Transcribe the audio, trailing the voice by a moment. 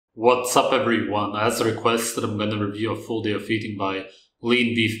What's up everyone? As requested, I'm gonna review a full day of eating by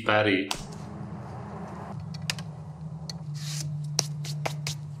LeanBeefPatty.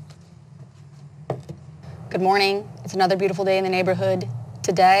 Good morning. It's another beautiful day in the neighborhood.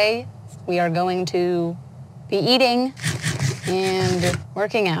 Today, we are going to be eating and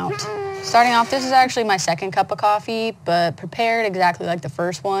working out. Starting off, this is actually my second cup of coffee, but prepared exactly like the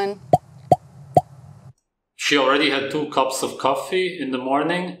first one. She already had 2 cups of coffee in the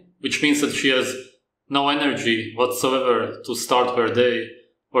morning, which means that she has no energy whatsoever to start her day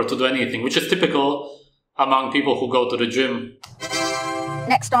or to do anything, which is typical among people who go to the gym.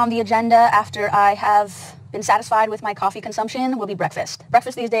 Next on the agenda, after I have been satisfied with my coffee consumption, will be breakfast.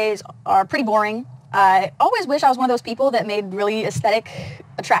 Breakfast these days are pretty boring. I always wish I was one of those people that made really aesthetic,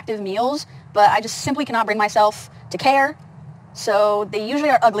 attractive meals, but I just simply cannot bring myself to care. So they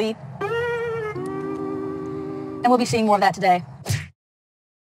usually are ugly. And we'll be seeing more of that today.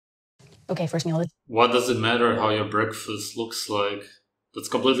 Okay, first meal. What does it matter how your breakfast looks like? That's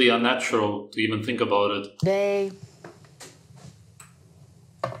completely unnatural to even think about it. Today,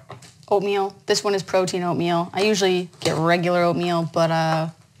 oatmeal. This one is protein oatmeal. I usually get regular oatmeal,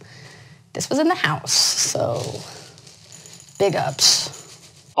 but this was in the house, so big ups.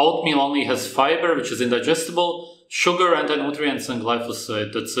 Oatmeal only has fiber, which is indigestible, sugar, anti-nutrients, and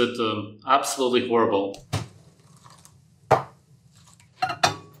glyphosate. That's it. Absolutely horrible.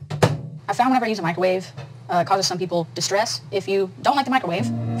 I found whenever I use a microwave, it causes some people distress. If you don't like the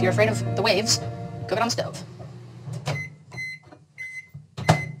microwave, if you're afraid of the waves, cook it on the stove.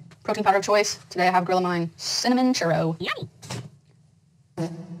 Protein powder of choice. Today I have Grill of Mine cinnamon churro. Yummy!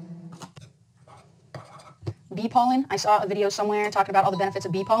 Bee pollen. I saw a video somewhere talking about all the benefits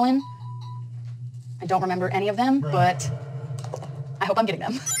of bee pollen. I don't remember any of them, but I hope I'm getting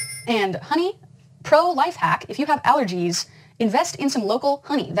them. And honey, pro life hack. If you have allergies, invest in some local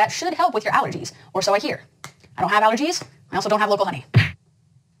honey. That should help with your allergies, or so I hear. I don't have allergies. I also don't have local honey.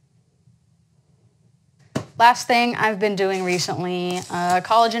 Last thing I've been doing recently,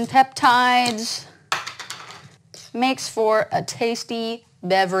 collagen peptides. Makes for a tasty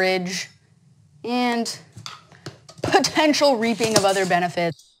beverage and potential reaping of other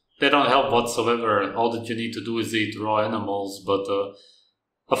benefits. They don't help whatsoever. All that you need to do is eat raw animals, but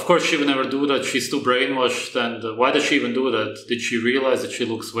of course she would never do that. She's too brainwashed, and why does she even do that? Did she realize that she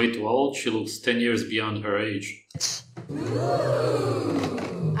looks way too old? She looks 10 years beyond her age.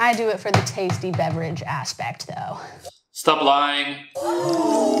 I do it for the tasty beverage aspect, though. Stop lying. First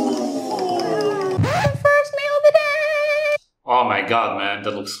meal of the day! Oh my god, man,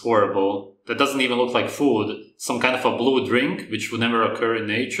 that looks horrible. That doesn't even look like food. Some kind of a blue drink, which would never occur in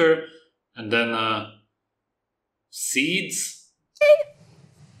nature. And then, seeds?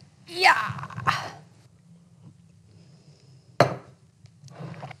 Yeah.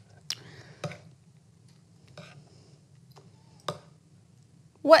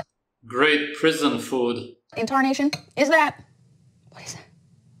 What? Great prison food. Incarnation? Is that? What is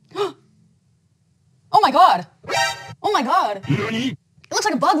that? Oh my god! Oh my god! It looks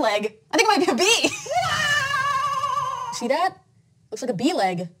like a bug leg. I think it might be a bee. See that? Looks like a bee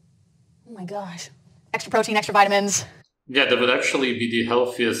leg. Oh my gosh. Extra protein, extra vitamins. Yeah, that would actually be the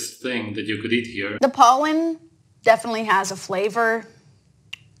healthiest thing that you could eat here. The pollen definitely has a flavor.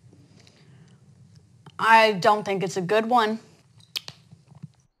 I don't think it's a good one.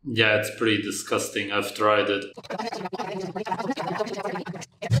 Yeah, it's pretty disgusting. I've tried it.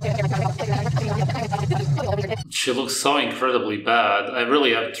 She looks so incredibly bad. I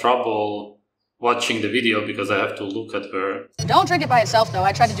really have trouble watching the video because I have to look at her. Don't drink it by itself, though.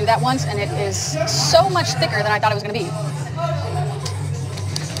 I tried to do that once, and it is so much thicker than I thought it was going to be.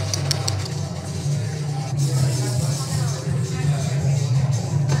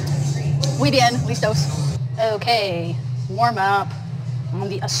 Muy bien, listos. Okay, warm up on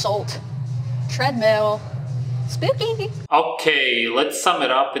the assault treadmill. Spooky. Okay, let's sum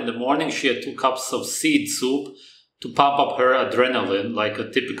it up. In the morning, she had 2 cups of seed soup to pump up her adrenaline like a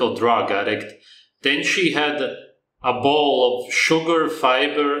typical drug addict. Then she had a bowl of sugar,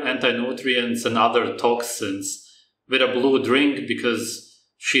 fiber, anti-nutrients, and other toxins with a blue drink because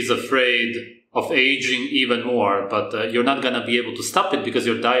she's afraid of aging even more. But you're not gonna be able to stop it because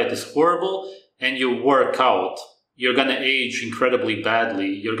your diet is horrible and you work out. You're gonna age incredibly badly.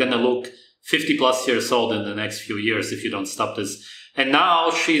 You're gonna look 50 plus years old in the next few years if you don't stop this. And now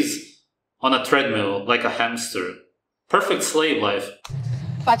she's on a treadmill like a hamster. Perfect slave life.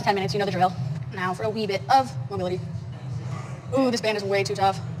 5 to 10 minutes, you know the drill. Now for a wee bit of mobility. Ooh, this band is way too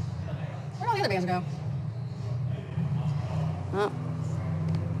tough. Where'd all the other bands go? Oh.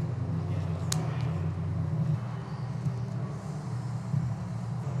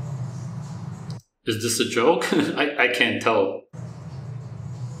 Is this a joke? I can't tell.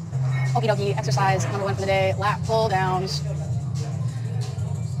 Okie dokie, exercise number 1 for the day, lat pull downs.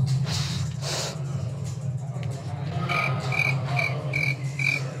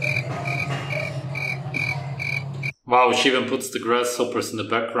 Wow, she even puts the grasshoppers in the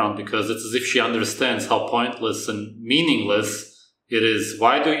background because it's as if she understands how pointless and meaningless it is.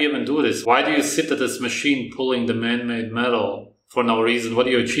 Why do you even do this? Why do you sit at this machine pulling the man-made metal for no reason? What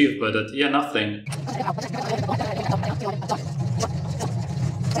do you achieve by that? Yeah, nothing.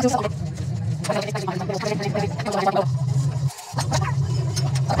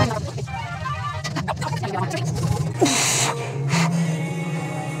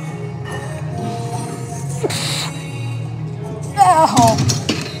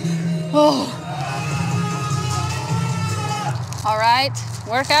 Oh. All right,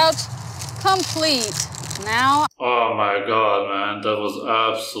 workout complete. Now. Oh my god, man, that was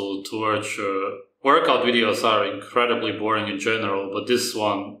absolute torture. Workout videos are incredibly boring in general, but this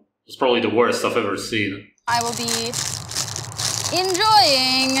one was probably the worst I've ever seen. I will be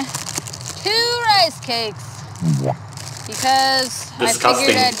enjoying 2 rice cakes because Disgusting. I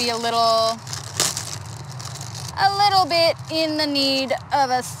figured I'd be a little bit in the need of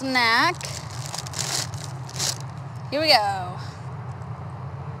a snack. Here we go.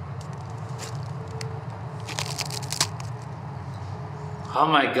 Oh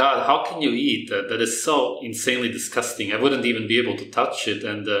my god, how can you eat that? That is so insanely disgusting. I wouldn't even be able to touch it,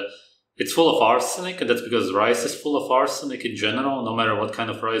 and it's full of arsenic, and that's because rice is full of arsenic in general, no matter what kind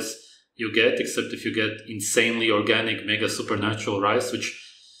of rice you get, except if you get insanely organic, mega supernatural rice, which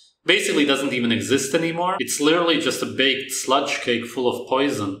basically doesn't even exist anymore. It's literally just a baked sludge cake full of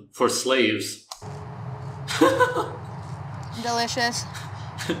poison for slaves. Delicious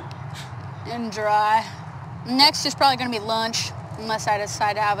and dry. Next is probably going to be lunch, unless I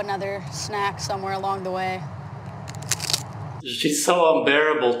decide to have another snack somewhere along the way. She's so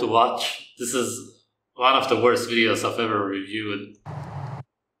unbearable to watch. This is one of the worst videos I've ever reviewed.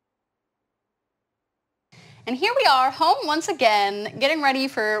 And here we are, home once again, getting ready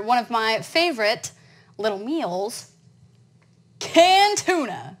for one of my favorite little meals, canned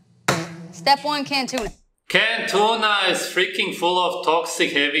tuna. Step 1, canned tuna. Canned tuna is freaking full of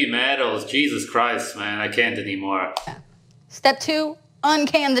toxic heavy metals. Jesus Christ, man, I can't anymore. Step 2,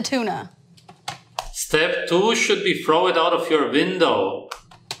 uncan the tuna. Step 2 should be throw it out of your window.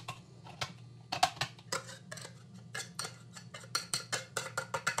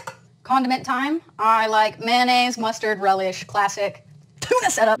 Condiment time. I like mayonnaise, mustard, relish, classic tuna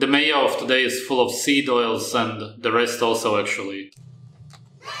setup. The mayo of today is full of seed oils and the rest also actually.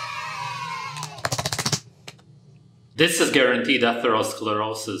 This is guaranteed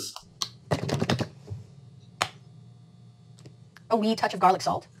atherosclerosis. A wee touch of garlic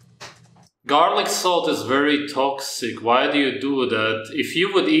salt. Garlic salt is very toxic. Why do you do that? If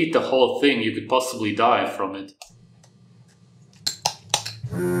you would eat the whole thing, you could possibly die from it.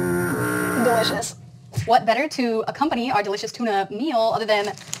 Delicious. What better to accompany our delicious tuna meal other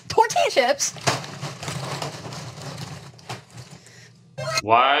than tortilla chips?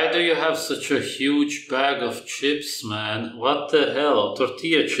 Why do you have such a huge bag of chips, man? What the hell?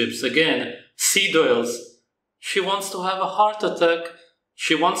 Tortilla chips again. Seed oils. She wants to have a heart attack.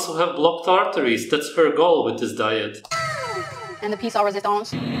 She wants to have blocked arteries. That's her goal with this diet. And the piece à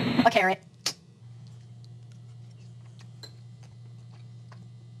resistance, a carrot.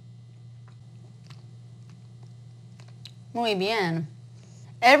 Muy bien.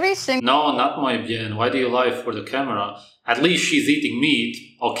 Every single... No, not muy bien. Why do you lie for the camera? At least she's eating meat,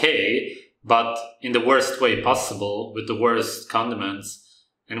 okay, but in the worst way possible, with the worst condiments.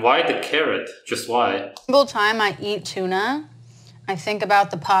 And why the carrot? Just why? Single time I eat tuna, I think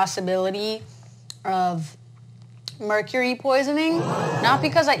about the possibility of mercury poisoning. Not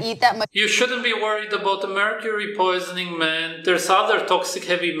because I eat that much. You shouldn't be worried about the mercury poisoning, man. There's other toxic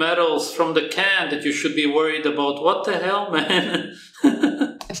heavy metals from the can that you should be worried about. What the hell, man?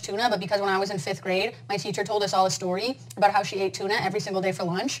 Tuna, but because when I was in 5th grade, my teacher told us all a story about how she ate tuna every single day for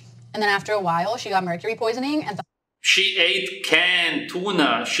lunch. And then after a while, she got mercury poisoning and she ate canned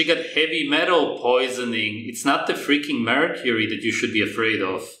tuna. She got heavy metal poisoning. It's not the freaking mercury that you should be afraid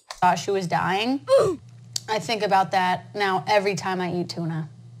of. thought she was dying. I think about that now every time I eat tuna.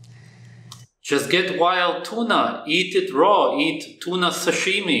 Just get wild tuna. Eat it raw. Eat tuna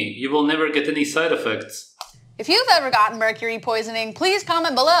sashimi. You will never get any side effects. If you've ever gotten mercury poisoning, please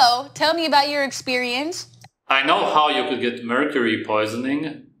comment below. Tell me about your experience. I know how you could get mercury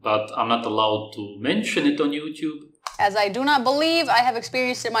poisoning, but I'm not allowed to mention it on YouTube. As I do not believe I have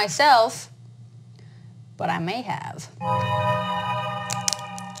experienced it myself, but I may have.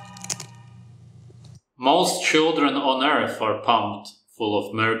 most children on Earth are pumped full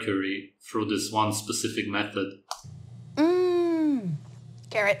of mercury through this one specific method.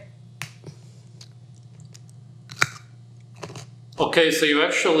 Carrot. Okay, so you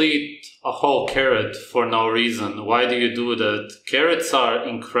actually eat a whole carrot for no reason. Why do you do that? Carrots are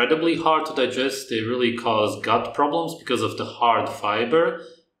incredibly hard to digest. They really cause gut problems because of the hard fiber.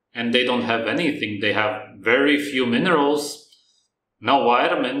 And they don't have anything. They have very few minerals, no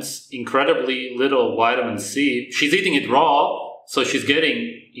vitamins, incredibly little vitamin C. She's eating it raw, so she's getting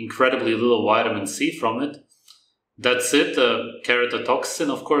incredibly little vitamin C from it. That's it. Keratotoxin,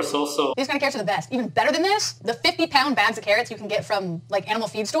 of course, also. These kind of carrots are the best. Even better than this, the 50-pound bags of carrots you can get from like animal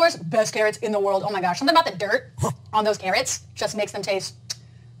feed stores. Best carrots in the world. Oh my gosh. Something about the dirt on those carrots just makes them taste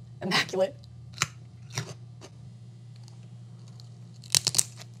immaculate.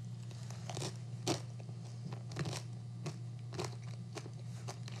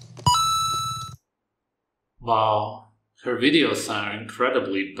 Wow. Her videos are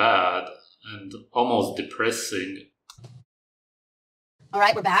incredibly bad and almost depressing. All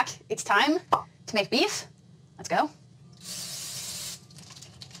right, we're back. It's time to make beef. Let's go.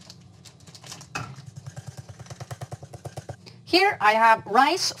 Here I have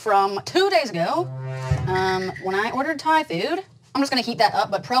rice from 2 days ago. When I ordered Thai food, I'm just gonna heat that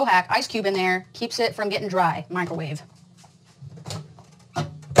up, but pro hack, ice cube in there, keeps it from getting dry. Microwave.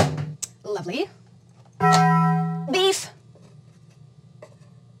 Lovely. Beef.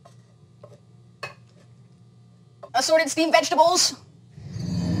 Assorted steamed vegetables.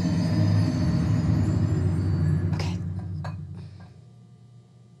 Okay.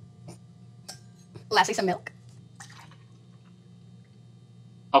 Lastly, some milk.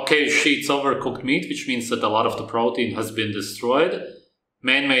 Okay, she eats overcooked meat, which means that a lot of the protein has been destroyed.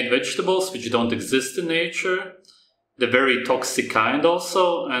 Man-made vegetables, which don't exist in nature. The very toxic kind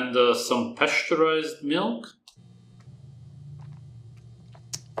also, and some pasteurized milk.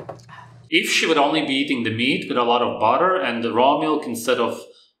 If she would only be eating the meat with a lot of butter and the raw milk instead of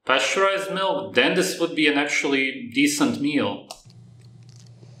pasteurized milk, then this would be an actually decent meal.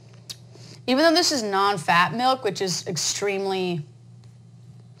 Even though this is non-fat milk, which is extremely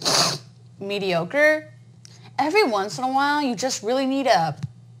mediocre, every once in a while you just really need a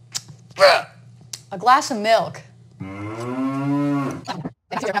glass of milk.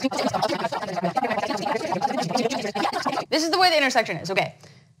 This is the way the intersection is, okay.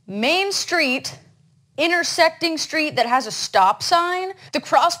 Main street, intersecting street that has a stop sign. The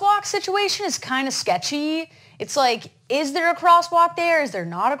crosswalk situation is kind of sketchy. It's like, is there a crosswalk there? Is there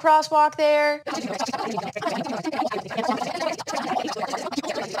not a crosswalk there?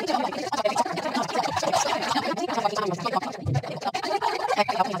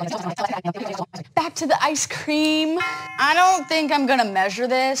 Back to the ice cream. I don't think I'm gonna measure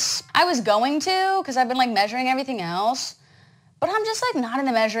this. I was going to, because I've been like measuring everything else, but I'm just like not in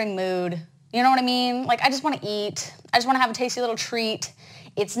the measuring mood. You know what I mean? Like I just want to eat. I just want to have a tasty little treat.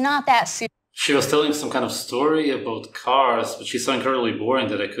 It's not that serious. She was telling some kind of story about cars, but she's so incredibly boring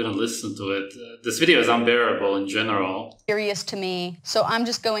that I couldn't listen to it. This video is unbearable in general. Serious to me. So I'm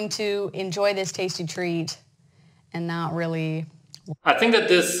just going to enjoy this tasty treat and not really... I think that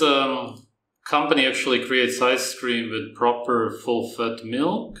this company actually creates ice cream with proper full-fat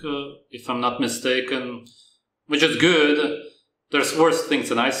milk, if I'm not mistaken, which is good. There's worse things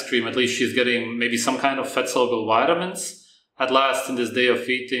than ice cream. At least she's getting maybe some kind of fat-soluble vitamins. At last, in this day of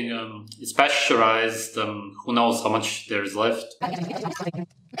eating, it's pasteurized. Who knows how much there's left.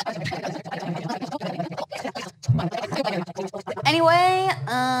 Anyway,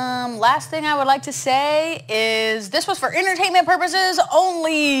 last thing I would like to say is this was for entertainment purposes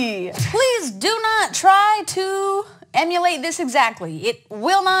only. Please do not try to emulate this exactly. It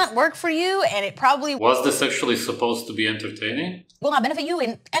will not work for you, and it probably... Was this actually supposed to be entertaining? Will not benefit you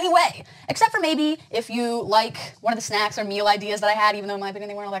in any way, except for maybe if you like one of the snacks or meal ideas that I had, even though in my opinion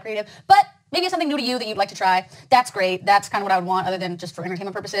they weren't all that creative. But maybe it's something new to you that you'd like to try. That's great. That's kind of what I would want other than just for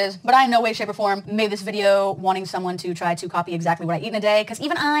entertainment purposes. But I in no way, shape, or form made this video wanting someone to try to copy exactly what I eat in a day, because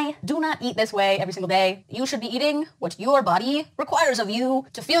even I do not eat this way every single day. You should be eating what your body requires of you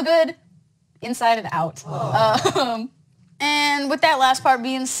to feel good inside and out. And with that last part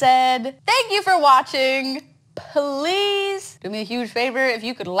being said, thank you for watching. Please do me a huge favor if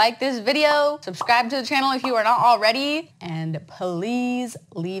you could like this video, subscribe to the channel if you are not already, and please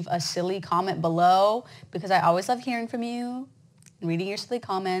leave a silly comment below because I always love hearing from you and reading your silly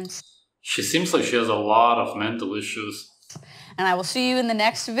comments. She seems like she has a lot of mental issues. And I will see you in the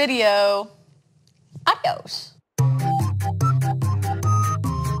next video. Adios.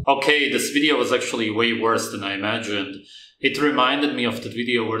 Okay, this video was actually way worse than I imagined. It reminded me of the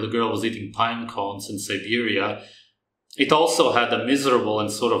video where the girl was eating pine cones in Siberia. It also had a miserable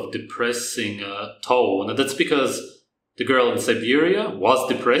and sort of depressing tone. And that's because the girl in Siberia was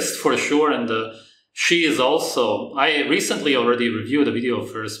depressed for sure. And she is also... I recently already reviewed a video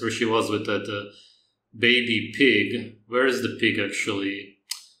of hers where she was with that baby pig. Where is the pig actually?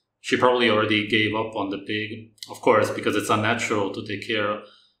 She probably already gave up on the pig. Of course, because it's unnatural to take care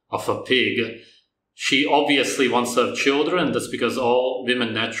of a pig. She obviously wants to have children. That's because all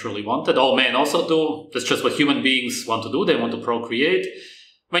women naturally want it. All men also do. That's just what human beings want to do. They want to procreate.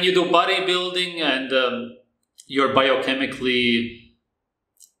 When you do bodybuilding and you're biochemically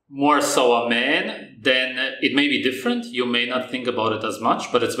more so a man, then it may be different. You may not think about it as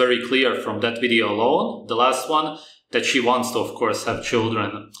much, but it's very clear from that video alone, the last one, that she wants to, of course, have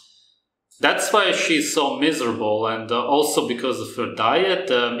children. That's why she's so miserable, and also because of her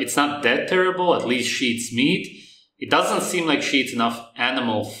diet. It's not that terrible, at least she eats meat. It doesn't seem like she eats enough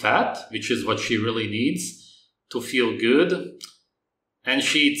animal fat, which is what she really needs to feel good. And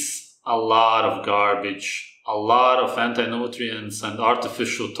she eats a lot of garbage. A lot of anti-nutrients and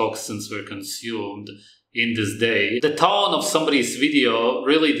artificial toxins were consumed in this day. The tone of somebody's video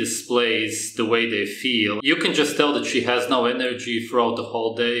really displays the way they feel. You can just tell that she has no energy throughout the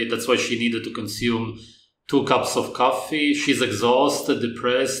whole day. That's why she needed to consume 2 cups of coffee. She's exhausted,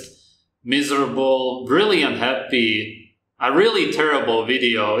 depressed, miserable, really unhappy. A really terrible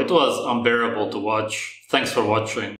video. It was unbearable to watch. Thanks for watching.